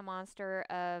after killing a monster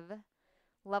of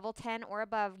level 10 or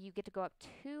above, you get to go up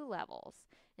 2 levels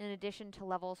in addition to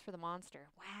levels for the monster.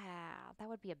 Wow, that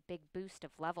would be a big boost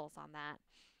of levels on that.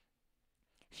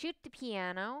 Shoot the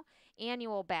Piano,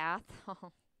 Annual Bath,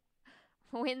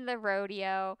 Win the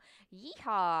Rodeo,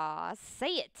 Yeehaw,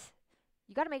 Say It.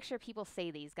 You got to make sure people say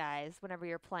these, guys, whenever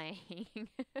you're playing.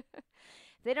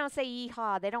 If they don't say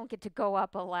yeehaw, they don't get to go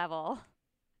up a level.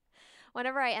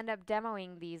 Whenever I end up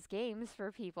demoing these games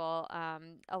for people,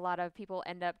 a lot of people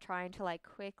end up trying to like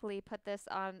quickly put this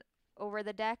on over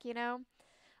the deck, you know?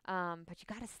 But you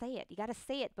got to say it. You got to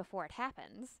say it before it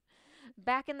happens.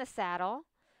 Back in the Saddle,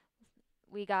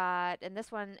 we got, and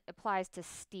this one applies to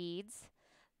steeds,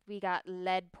 we got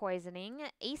Lead Poisoning,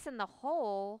 Ace in the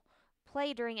Hole,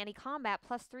 play during any combat,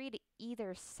 +3 to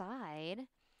either side.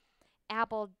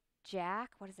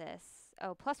 Applejack, what is this?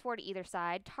 Oh, +4 to either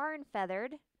side. Tar and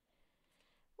Feathered.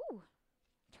 Ooh.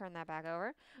 Turn that back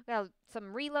over. We have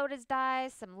some reloaded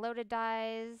dies, some loaded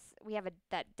dies. We have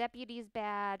that deputy's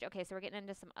badge. Okay, so we're getting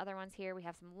into some other ones here. We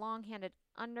have some long-handed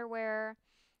underwear,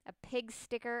 a pig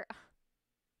sticker.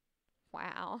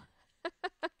 Wow.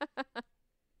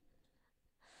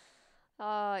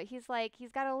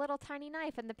 He's got a little tiny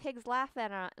knife, and the pig's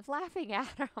laughing at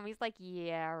him. He's like,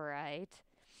 yeah, right.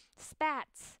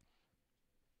 Spats.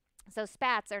 So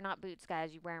spats are not boots,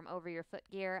 guys. You wear them over your foot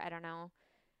gear. I don't know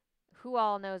who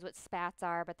all knows what spats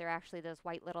are, but they're actually those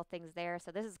white little things there. So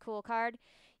this is a cool card.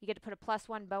 You get to put a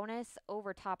 +1 bonus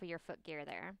over top of your foot gear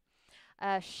there.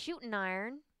 Shooting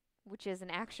iron, which is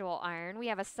an actual iron. We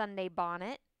have a Sunday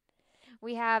bonnet.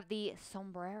 We have the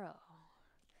sombrero.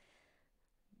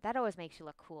 That always makes you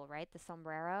look cool, right? The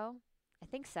sombrero. I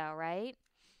think so, right?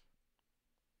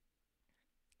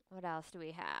 What else do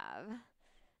we have?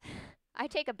 I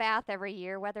take a bath every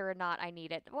year, whether or not I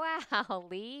need it. Wow,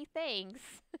 Lee, thanks.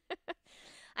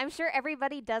 I'm sure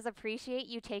everybody does appreciate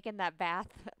you taking that bath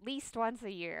at least once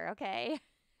a year, okay?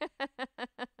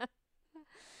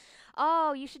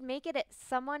 Oh, you should make it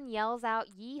someone yells out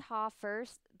yeehaw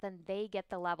first, then they get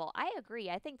the level. I agree.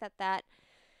 I think that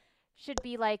should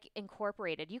be like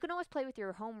incorporated. You can always play with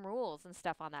your home rules and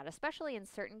stuff on that, especially in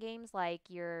certain games like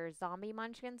your zombie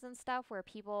munchkins and stuff where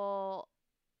people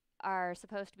are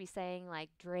supposed to be saying like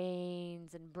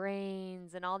drains and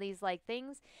brains and all these like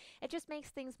things. It just makes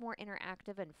things more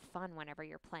interactive and fun whenever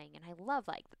you're playing. And I love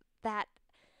like that.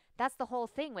 That's the whole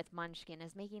thing with Munchkin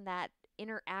is making that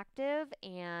interactive,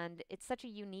 and it's such a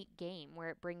unique game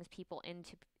where it brings people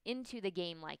into the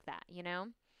game like that, you know?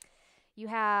 You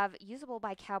have usable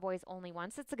by cowboys only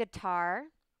once. It's a guitar.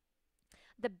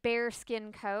 The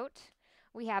bearskin coat.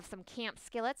 We have some camp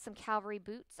skillets, some cavalry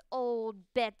boots. Old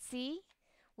Betsy.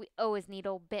 We always need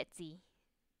old Betsy.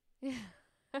 You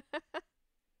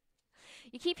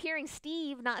keep hearing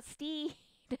Steve, not Steve.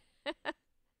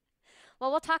 Well,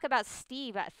 we'll talk about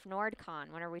Steve at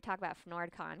FnordCon whenever we talk about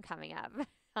FnordCon coming up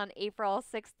on April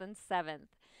 6th and 7th.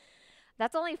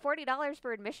 That's only $40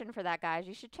 for admission for that, guys.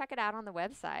 You should check it out on the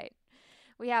website.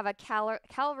 We have a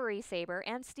cavalry saber,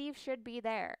 and Steve should be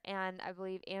there. And I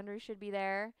believe Andrew should be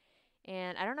there.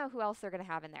 And I don't know who else they're going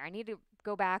to have in there. I need to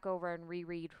go back over and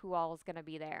reread who all is going to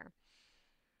be there.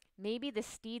 Maybe the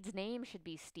steed's name should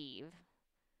be Steve.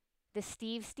 The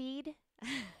Steve steed.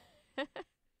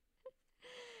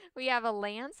 We have a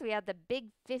lance. We have the big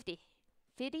 50.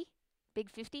 50? Big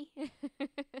 50?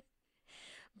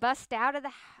 Bust out of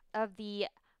the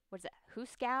what is it?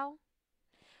 Hooskow?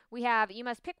 We have, you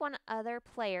must pick one other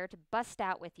player to bust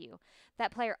out with you.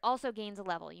 That player also gains a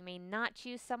level. You may not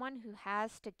choose someone who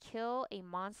has to kill a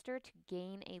monster to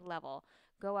gain a level.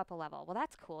 Go up a level. Well,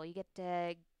 that's cool. You get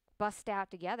to bust out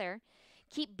together.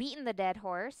 Keep beating the dead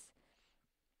horse.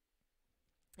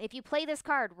 If you play this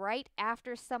card right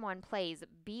after someone plays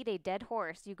beat a dead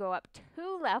horse, you go up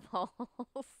 2 levels.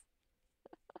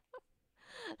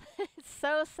 It's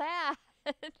so sad.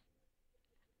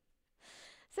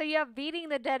 So you have beating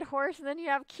the dead horse, and then you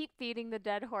have keep beating the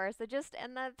dead horse.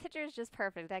 And the picture is just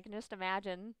perfect. I can just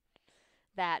imagine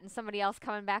that, and somebody else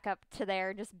coming back up to there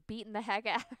and just beating the heck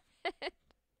out of it.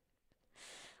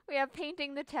 We have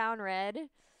painting the town red.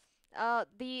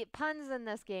 The puns in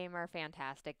this game are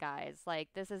fantastic, guys. Like,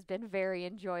 this has been very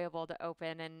enjoyable to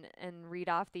open and read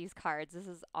off these cards. This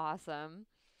is awesome.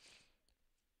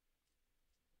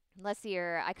 Let's see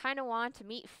here. I kind of want to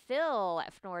meet Phil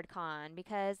at FnordCon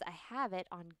because I have it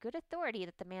on good authority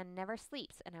that the man never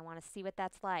sleeps, and I want to see what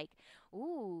that's like.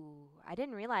 Ooh, I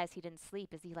didn't realize he didn't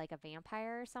sleep. Is he like a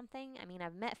vampire or something? I mean,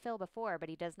 I've met Phil before, but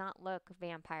he does not look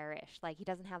vampire-ish. Like, he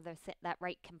doesn't have that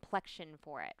right complexion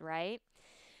for it, right?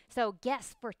 So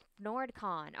guests for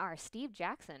FnordCon are Steve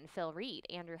Jackson, Phil Reed,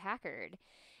 Andrew Hackard.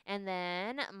 And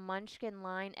then Munchkin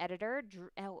line editor,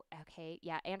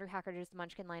 Andrew Hackard is the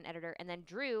Munchkin line editor. And then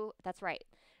Drew, that's right,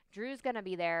 Drew's going to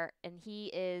be there, and he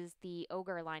is the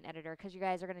Ogre line editor because you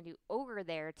guys are going to do Ogre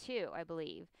there too, I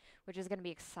believe, which is going to be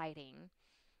exciting.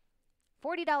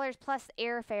 $40 plus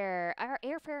airfare,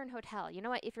 airfare and hotel. You know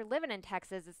what? If you're living in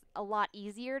Texas, it's a lot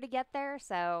easier to get there,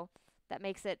 so that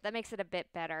makes it a bit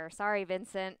better. Sorry,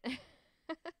 Vincent.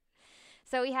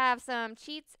 So we have some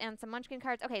cheats and some Munchkin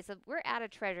cards. Okay, so we're out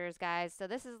of treasures, guys. So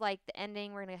this is like the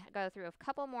ending. We're going to go through a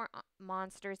couple more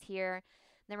monsters here.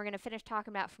 Then we're going to finish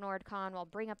talking about FnordCon. We'll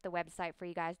bring up the website for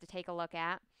you guys to take a look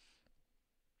at.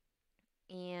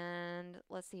 And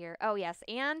let's see here. Oh, yes,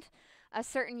 and a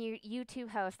certain YouTube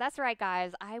host. That's right,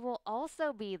 guys. I will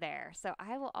also be there. So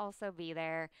I will also be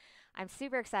there. I'm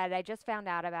super excited. I just found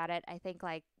out about it, I think,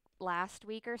 like last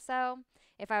week or so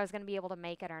if I was going to be able to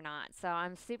make it or not. So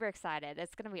I'm super excited.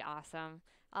 It's going to be awesome.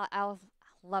 I'll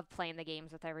love playing the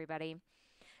games with everybody.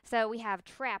 So we have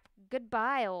Trap,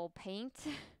 Goodbye Old Paint,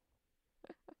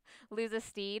 Lose a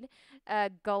Steed,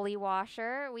 Gully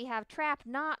Washer. We have Trap,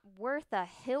 Not Worth a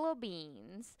Hill of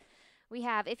Beans. We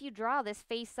have If you draw this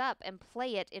face up and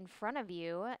play it in front of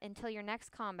you until your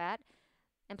next combat,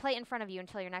 and play it in front of you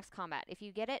until your next combat. If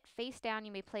you get it face down,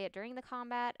 you may play it during the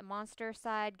combat. A monster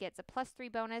side gets a +3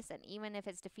 bonus, and even if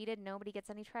it's defeated, nobody gets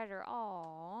any treasure.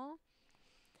 Aww.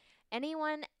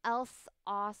 Anyone else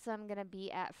awesome gonna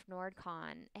be at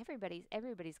FnordCon?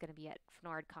 Everybody's gonna be at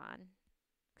FnordCon.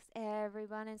 'Cause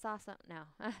everyone is awesome. No,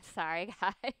 sorry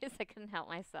guys, I couldn't help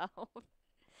myself.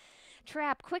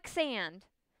 Trap, Quicksand.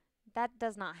 That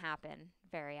does not happen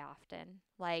very often.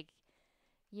 Like,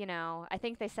 you know, I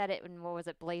think they said it in, what was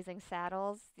it, Blazing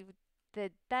Saddles?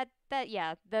 The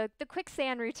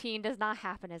quicksand routine does not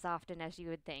happen as often as you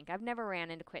would think. I've never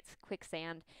ran into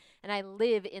quicksand, and I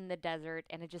live in the desert,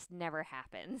 and it just never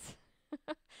happens.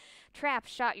 Trap,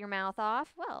 Shot Your Mouth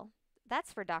Off. Well,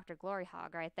 that's for Dr.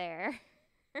 GloryHoundd right there.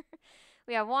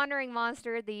 We have Wandering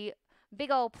Monster, the big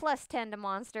old +10 to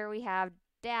monster. We have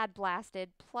Dad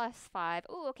Blasted, +5.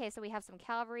 Ooh, okay, so we have some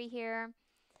cavalry here.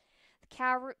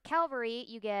 Cavalry,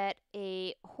 you get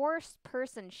a horse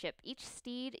personship. Each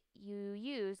steed you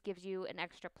use gives you an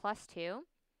extra +2,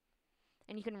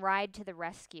 and you can ride to the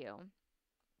rescue.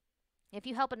 If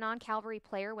you help a non-cavalry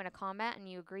player win a combat and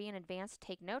you agree in advance to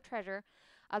take no treasure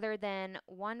other than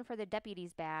one for the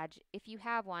deputy's badge, if you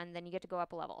have one, then you get to go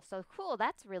up a level. So cool,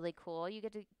 that's really cool. You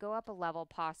get to go up a level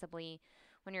possibly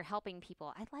when you're helping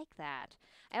people. I like that.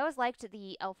 I always liked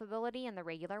the elf ability and the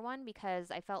regular one because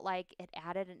I felt like it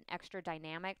added an extra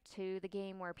dynamic to the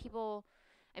game where people,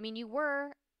 I mean, you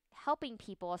were helping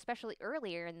people, especially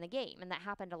earlier in the game, and that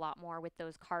happened a lot more with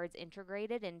those cards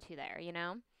integrated into there, you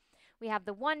know? We have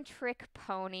the One Trick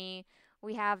Pony.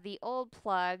 We have the Old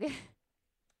Plug.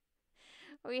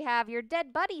 We have your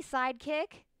Dead Buddy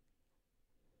sidekick.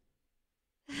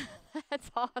 That's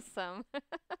awesome.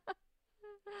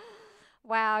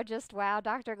 Wow, just wow,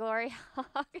 Dr.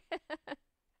 GloryHoundd.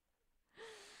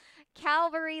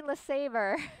 Calvary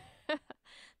LeSaver.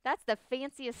 That's the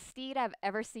fanciest steed I've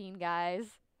ever seen,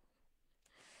 guys.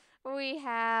 We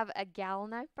have a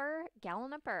Galloper.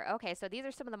 Okay, so these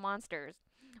are some of the monsters.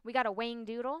 We got a Wang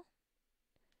Doodle.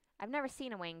 I've never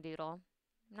seen a Wang Doodle.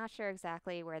 I'm not sure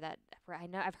exactly where I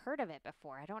know I've heard of it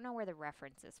before. I don't know where the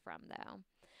reference is from though.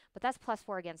 But that's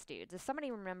 +4 against dudes. If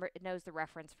somebody knows the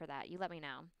reference for that, you let me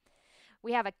know.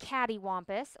 We have a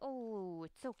Cattywampus. Oh,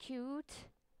 it's so cute.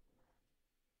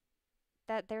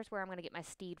 There's where I'm going to get my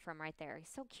steed from right there. He's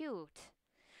so cute.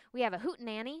 We have a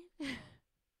Hootenanny.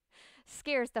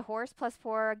 Scares the horse,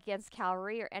 +4 against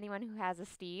cavalry or anyone who has a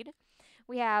steed.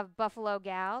 We have Buffalo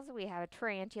Gals. We have a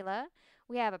Tarantula.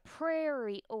 We have a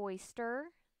Prairie Oyster.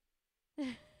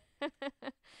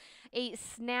 A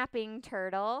Snapping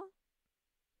Turtle.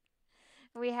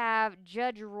 We have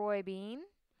Judge Roy Bean.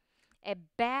 A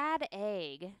Bad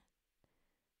Egg.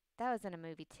 That was in a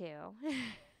movie too.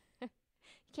 You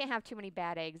can't have too many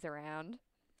bad eggs around.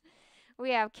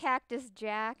 We have Cactus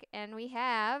Jack, and we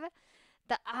have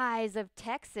the Eyes of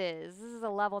Texas. This is a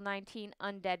level 19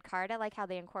 undead card. I like how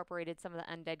they incorporated some of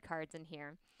the undead cards in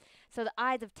here. So the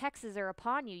Eyes of Texas are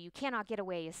upon you. You cannot get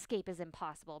away. Escape is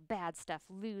impossible. Bad stuff.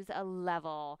 Lose a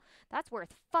level. That's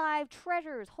worth 5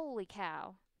 treasures. Holy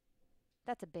cow.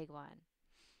 That's a big one.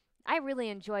 I really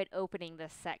enjoyed opening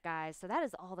this set, guys. So that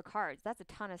is all the cards. That's a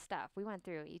ton of stuff. We went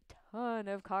through a ton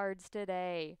of cards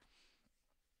today.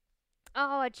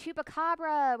 Oh, a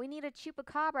Chupacabra. We need a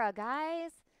Chupacabra,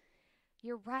 guys.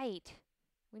 You're right.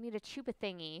 We need a Chupa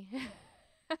thingy.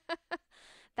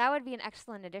 That would be an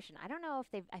excellent addition. I don't know if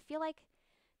they've... I feel like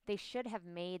they should have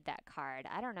made that card.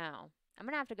 I don't know. I'm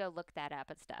going to have to go look that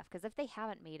up and stuff. Because if they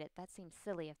haven't made it, that seems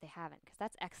silly if they haven't. Because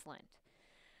that's excellent.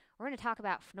 We're going to talk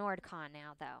about FnordCon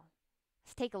now, though.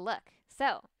 Let's take a look.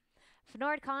 So,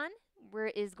 FnordCon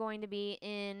is going to be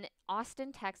in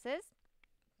Austin, Texas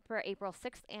for April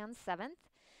 6th and 7th.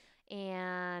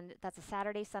 And that's a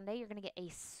Saturday, Sunday. You're going to get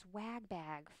a swag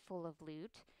bag full of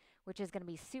loot, which is going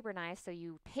to be super nice. So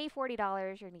you pay $40,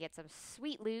 you're going to get some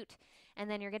sweet loot, and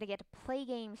then you're going to get to play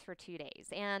games for 2 days.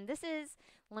 And this is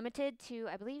limited to,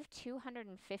 I believe,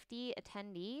 250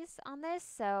 attendees on this.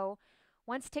 So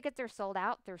once tickets are sold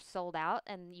out, they're sold out,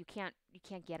 and you can't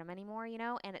get them anymore, you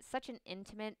know. And it's such an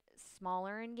intimate,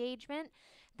 smaller engagement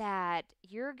that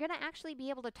you're going to actually be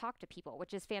able to talk to people,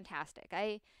 which is fantastic.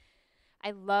 I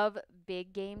love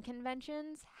big game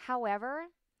conventions. However,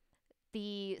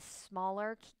 the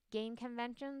smaller game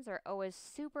conventions are always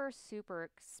super, super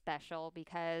special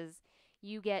because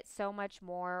you get so much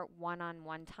more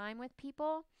one-on-one time with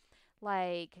people.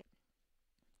 Like,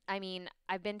 I mean,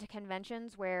 I've been to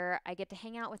conventions where I get to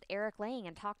hang out with Eric Lang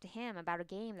and talk to him about a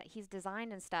game that he's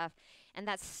designed and stuff. And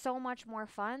that's so much more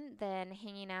fun than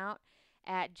hanging out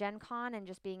at Gen Con and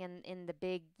just being in the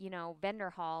big,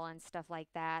 vendor hall and stuff like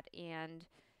that and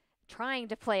trying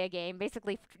to play a game,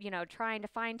 basically, trying to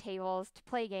find tables to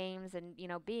play games and,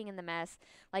 being in the mess.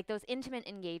 Like those intimate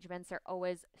engagements are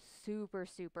always super,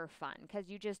 super fun because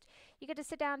you get to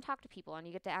sit down and talk to people and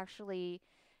you get to actually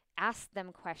ask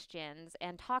them questions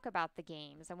and talk about the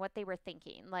games and what they were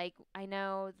thinking. Like, I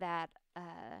know that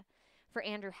for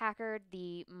Andrew Hackard,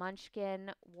 the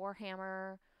Munchkin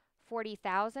Warhammer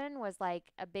 40,000 was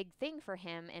like a big thing for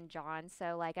him and John.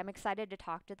 So, like, I'm excited to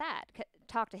talk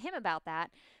to him about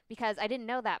that because I didn't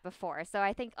know that before. So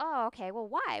I think, oh, okay, well,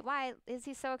 why? Why is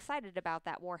he so excited about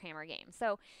that Warhammer game?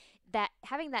 So, that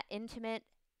having that intimate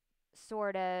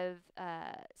sort of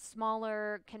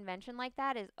smaller convention like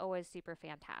that is always super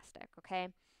fantastic. Okay,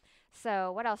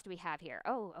 so what else do we have here?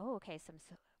 Okay.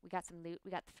 We got some loot.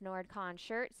 We got the FnordCon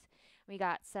shirts. We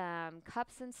got some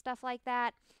cups and stuff like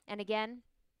that. And again,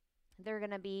 they're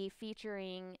going to be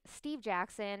featuring Steve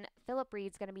Jackson. Philip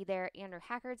Reed's going to be there. Andrew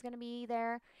Hackard's going to be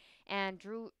there, and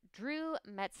Drew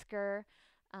Metzger.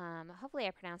 Hopefully,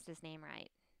 I pronounced his name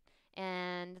right.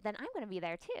 And then I'm going to be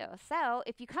there too. So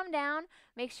if you come down,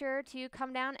 make sure to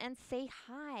come down and say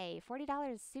hi.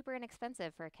 $40 is super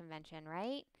inexpensive for a convention,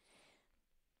 right?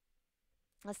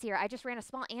 Let's see here. I just ran a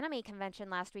small anime convention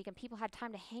last week and people had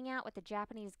time to hang out with the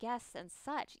Japanese guests and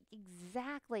such.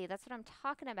 Exactly. That's what I'm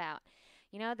talking about.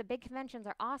 The big conventions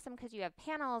are awesome because you have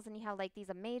panels and you have like these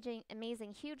amazing,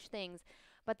 amazing, huge things.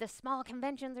 But the small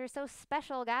conventions are so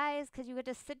special, guys, because you get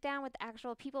to sit down with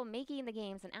actual people making the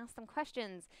games and ask them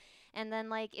questions. And then,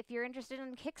 like, if you're interested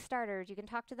in Kickstarters, you can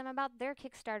talk to them about their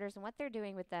Kickstarters and what they're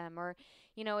doing with them. Or,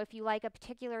 if you like a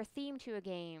particular theme to a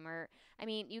game. Or, I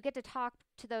mean, you get to talk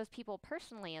to those people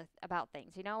personally about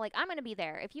things. Like, I'm going to be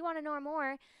there. If you want to know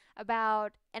more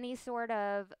about any sort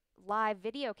of live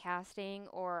video casting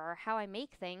or how I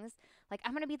make things, like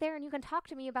I'm going to be there and you can talk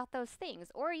to me about those things.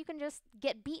 Or you can just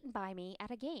get beaten by me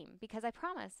at a game because I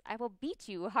promise I will beat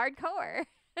you hardcore.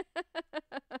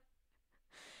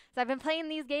 So I've been playing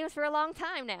these games for a long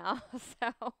time now.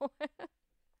 So,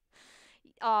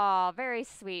 oh, very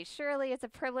sweet. Surely it's a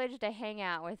privilege to hang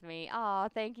out with me. Oh,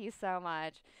 thank you so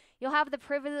much. You'll have the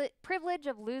privilege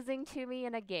of losing to me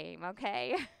in a game,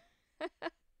 okay?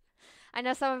 I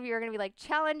know some of you are going to be like,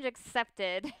 challenge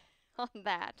accepted on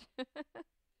that.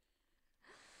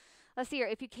 Let's see here.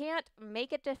 If you can't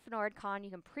make it to FnordCon, you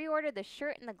can pre-order the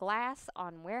shirt and the glass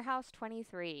on Warehouse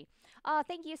 23. Oh,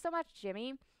 thank you so much,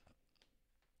 Jimmy.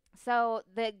 So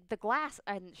the glass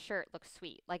and shirt looks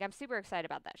sweet. Like I'm super excited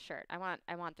about that shirt. I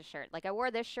want the shirt. Like I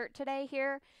wore this shirt today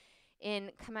here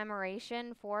in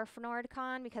commemoration for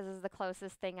FnordCon because this is the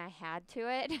closest thing I had to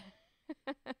it.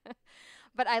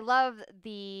 But I love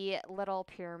the little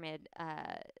pyramid,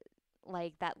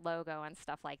 like that logo and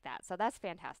stuff like that. So that's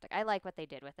fantastic. I like what they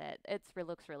did with it. It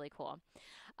looks really cool.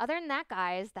 Other than that,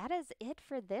 guys, that is it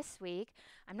for this week.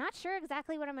 I'm not sure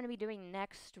exactly what I'm going to be doing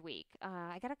next week.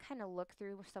 I got to kind of look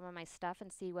through some of my stuff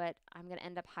and see what I'm going to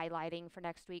end up highlighting for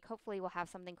next week. Hopefully we'll have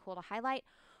something cool to highlight,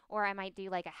 or I might do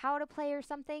like a how to play or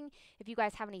something. If you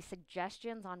guys have any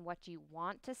suggestions on what you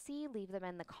want to see, leave them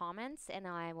in the comments and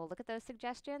I will look at those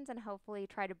suggestions and hopefully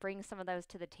try to bring some of those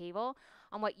to the table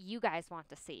on what you guys want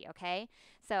to see, okay?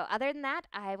 So other than that,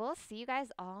 I will see you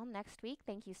guys all next week.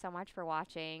 Thank you so much for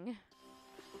watching.